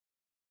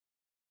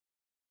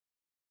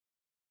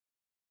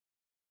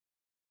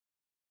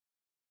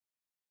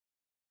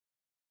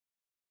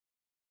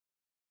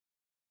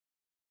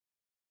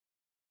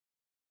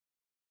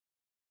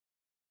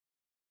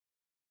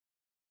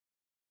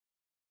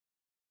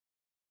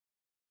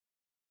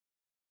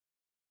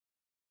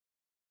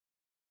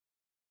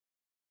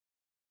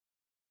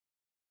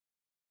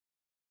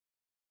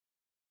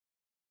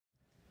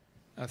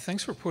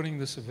Thanks for putting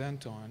this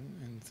event on,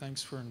 and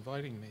thanks for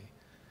inviting me.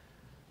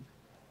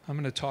 I'm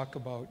going to talk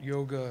about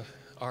yoga,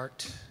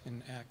 art,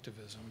 and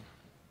activism.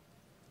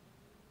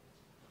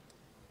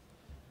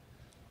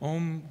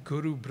 Om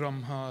Guru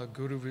Brahma,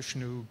 Guru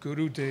Vishnu,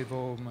 Guru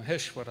Devo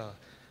Maheshwara,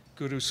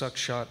 Guru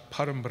Sakshat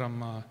Param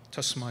Brahma,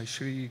 Tasmai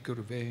Shri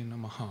Guruve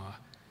Namaha.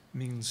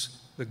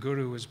 Means the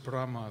Guru is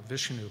Brahma,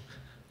 Vishnu,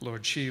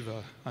 Lord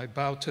Shiva. I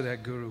bow to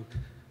that Guru,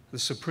 the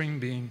Supreme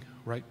Being,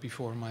 right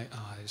before my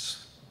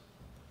eyes.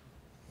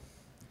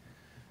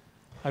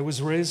 I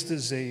was raised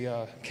as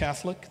a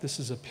Catholic. This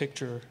is a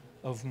picture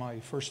of my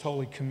first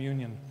Holy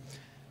Communion.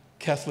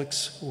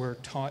 Catholics were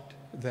taught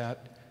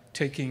that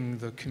taking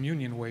the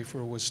communion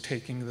wafer was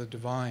taking the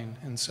divine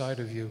inside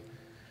of you.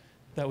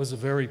 That was a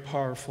very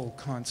powerful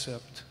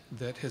concept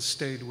that has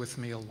stayed with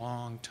me a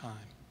long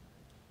time.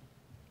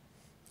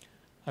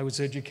 I was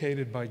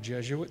educated by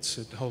Jesuits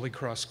at Holy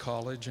Cross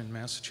College in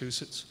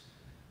Massachusetts.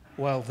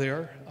 While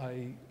there,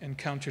 I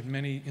encountered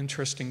many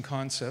interesting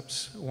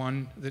concepts.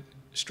 One that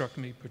struck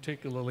me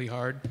particularly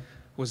hard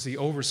was the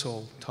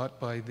oversoul taught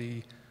by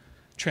the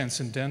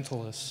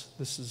Transcendentalists.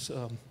 This is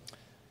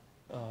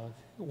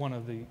one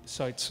of the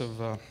sites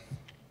of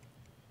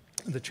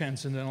the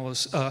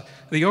Transcendentalists.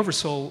 The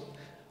oversoul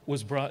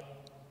was brought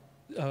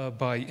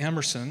by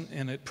Emerson,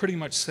 and it pretty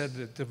much said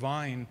that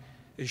divine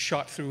is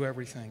shot through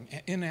everything,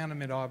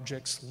 inanimate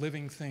objects,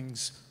 living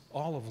things,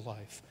 all of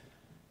life.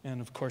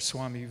 And of course,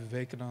 Swami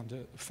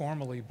Vivekananda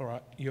formally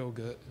brought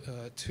yoga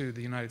to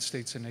the United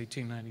States in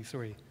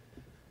 1893.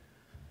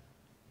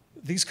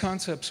 These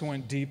concepts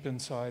went deep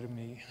inside of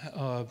me.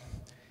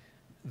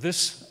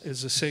 This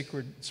is a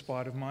sacred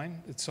spot of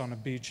mine. It's on a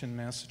beach in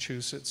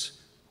Massachusetts.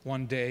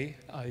 One day,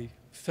 I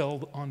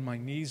fell on my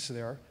knees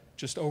there,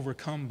 just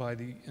overcome by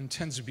the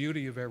intense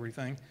beauty of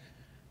everything.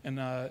 And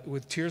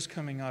with tears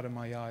coming out of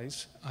my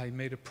eyes, I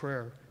made a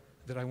prayer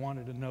that I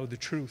wanted to know the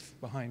truth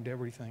behind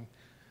everything.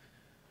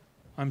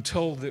 I'm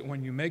told that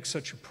when you make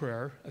such a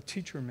prayer, a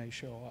teacher may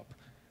show up.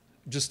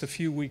 Just a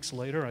few weeks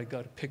later, I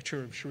got a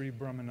picture of Sri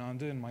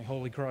Brahmananda in my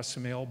Holy Cross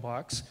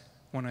mailbox.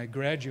 When I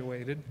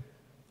graduated,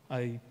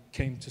 I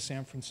came to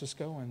San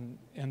Francisco and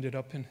ended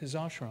up in his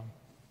ashram.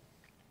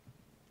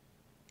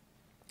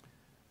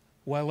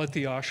 While at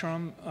the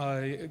ashram,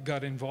 I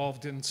got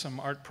involved in some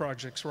art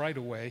projects right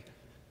away.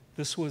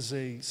 This was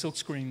a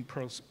silkscreen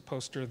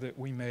poster that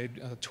we made,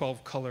 a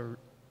 12-color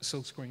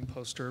silkscreen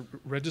poster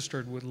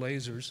registered with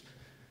lasers.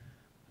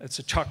 It's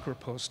a chakra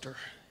poster.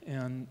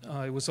 And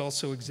I was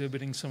also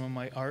exhibiting some of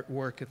my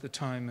artwork at the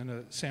time in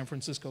a San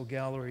Francisco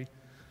gallery.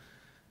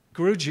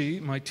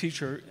 Guruji, my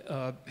teacher,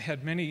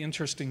 had many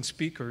interesting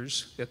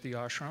speakers at the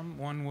ashram.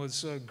 One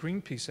was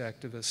Greenpeace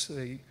activists.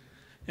 They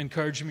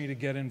encouraged me to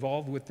get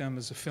involved with them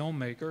as a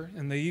filmmaker,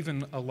 and they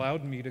even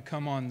allowed me to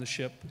come on the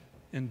ship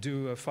and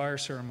do a fire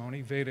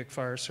ceremony, Vedic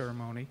fire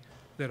ceremony,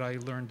 that I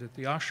learned at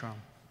the ashram.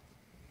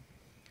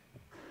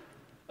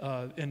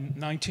 In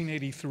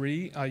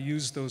 1983, I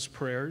used those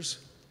prayers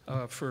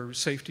for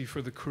safety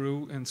for the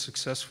crew and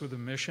success for the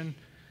mission.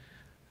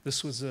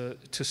 This was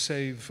to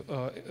save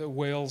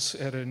whales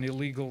at an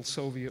illegal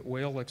Soviet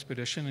whale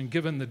expedition, and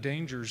given the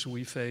dangers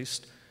we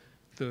faced,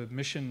 the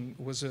mission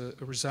was a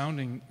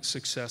resounding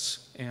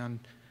success, and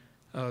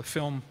a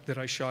film that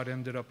I shot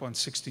ended up on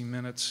 60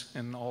 Minutes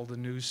and all the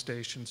news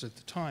stations at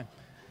the time.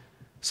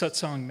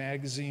 Satsang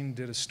magazine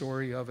did a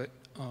story of it.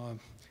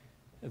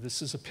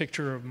 This is a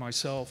picture of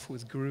myself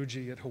with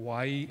Guruji at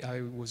Hawaii.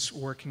 I was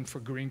working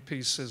for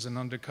Greenpeace as an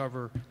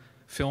undercover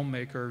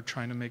filmmaker,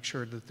 trying to make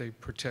sure that they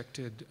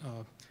protected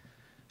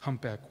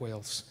humpback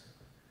whales.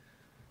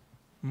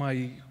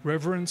 My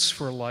reverence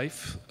for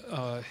life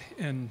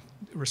and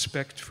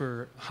respect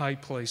for high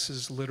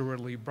places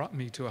literally brought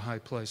me to a high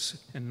place.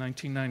 In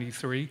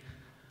 1993,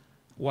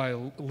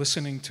 while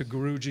listening to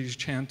Guruji's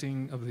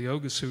chanting of the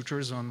Yoga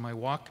Sutras on my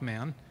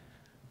Walkman,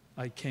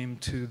 I came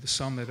to the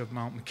summit of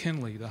Mount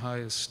McKinley, the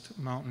highest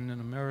mountain in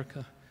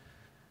America.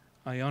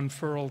 I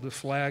unfurled a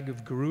flag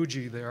of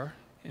Guruji there,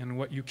 and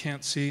what you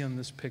can't see in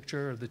this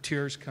picture are the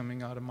tears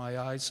coming out of my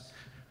eyes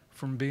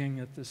from being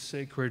at this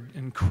sacred,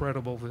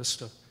 incredible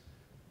vista.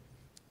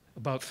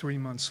 About 3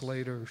 months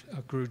later,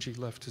 Guruji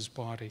left his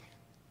body.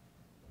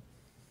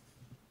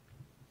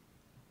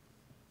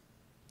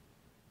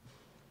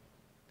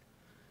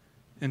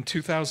 In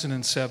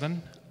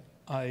 2007,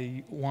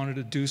 I wanted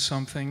to do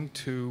something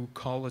to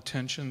call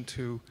attention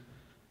to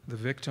the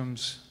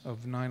victims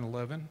of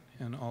 9/11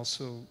 and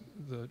also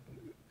the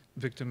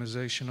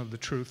victimization of the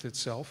truth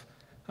itself.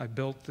 I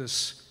built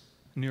this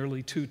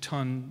nearly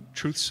 2-ton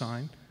truth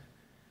sign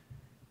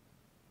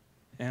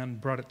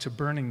and brought it to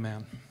Burning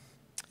Man.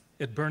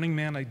 At Burning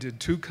Man, I did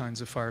 2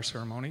 kinds of fire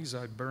ceremonies.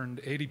 I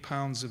burned 80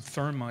 pounds of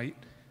thermite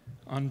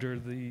under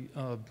the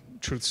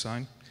truth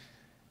sign.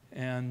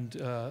 And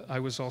I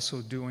was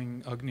also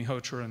doing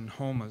Agnihotra and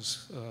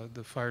Homas,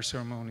 the fire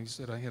ceremonies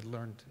that I had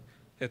learned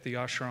at the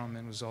ashram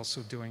and was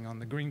also doing on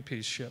the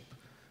Greenpeace ship.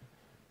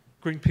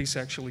 Greenpeace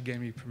actually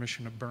gave me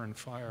permission to burn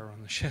fire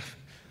on the ship.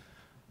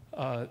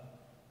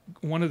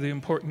 one of the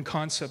important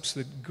concepts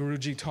that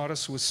Guruji taught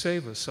us was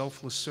seva,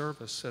 selfless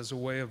service, as a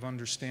way of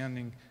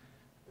understanding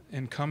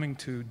and coming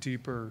to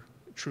deeper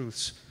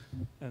truths.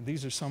 And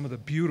these are some of the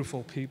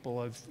beautiful people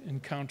I've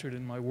encountered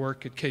in my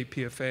work at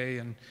KPFA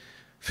and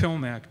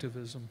film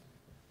activism.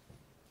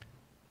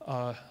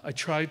 I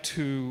try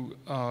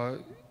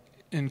to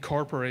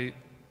incorporate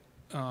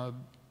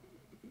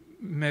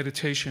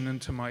meditation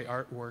into my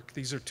artwork.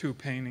 These are two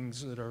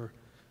paintings that are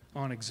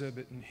on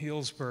exhibit in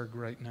Healdsburg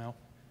right now.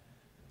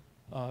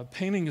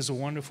 Painting is a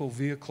wonderful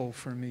vehicle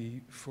for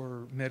me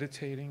for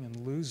meditating and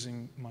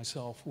losing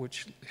myself,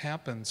 which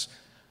happens.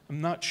 I'm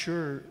not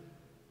sure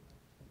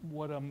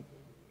what I'm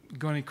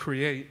going to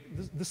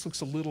create. This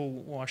looks a little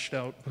washed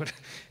out, but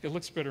it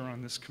looks better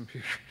on this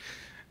computer.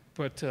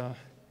 But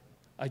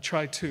I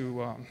try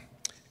to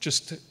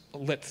just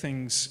let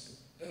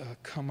things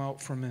come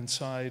out from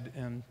inside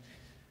and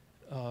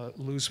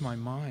lose my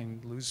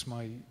mind, lose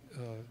my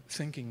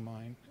thinking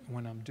mind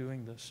when I'm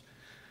doing this.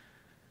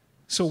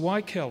 So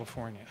why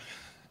California?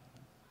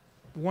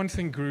 One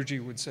thing Guruji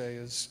would say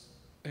is,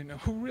 you know,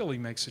 who really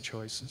makes the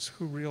choices?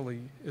 Who really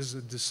is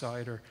the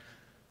decider?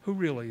 Who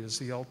really is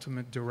the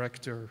ultimate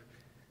director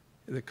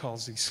that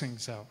calls these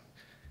things out?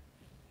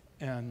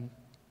 And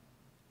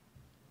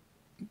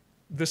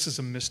this is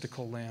a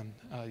mystical land.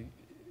 I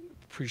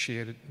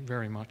appreciate it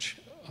very much.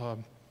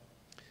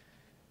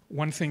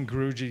 One thing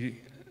Guruji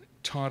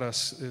taught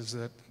us is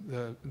that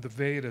the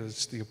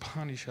Vedas, the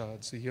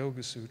Upanishads, the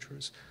Yoga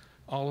Sutras,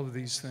 all of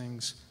these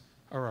things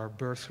are our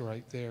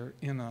birthright. They're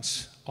in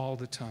us all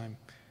the time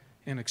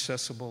and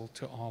accessible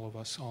to all of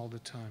us all the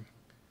time.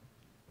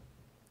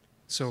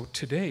 So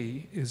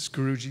today is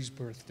Guruji's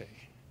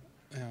birthday,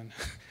 and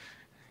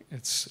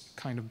it's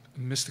kind of a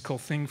mystical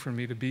thing for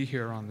me to be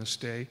here on this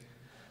day.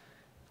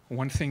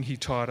 One thing he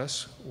taught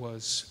us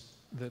was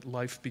that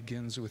life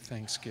begins with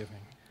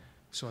Thanksgiving.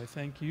 So I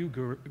thank you,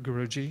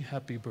 Guruji.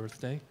 Happy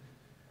birthday.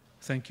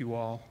 Thank you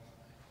all,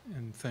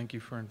 and thank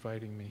you for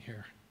inviting me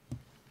here.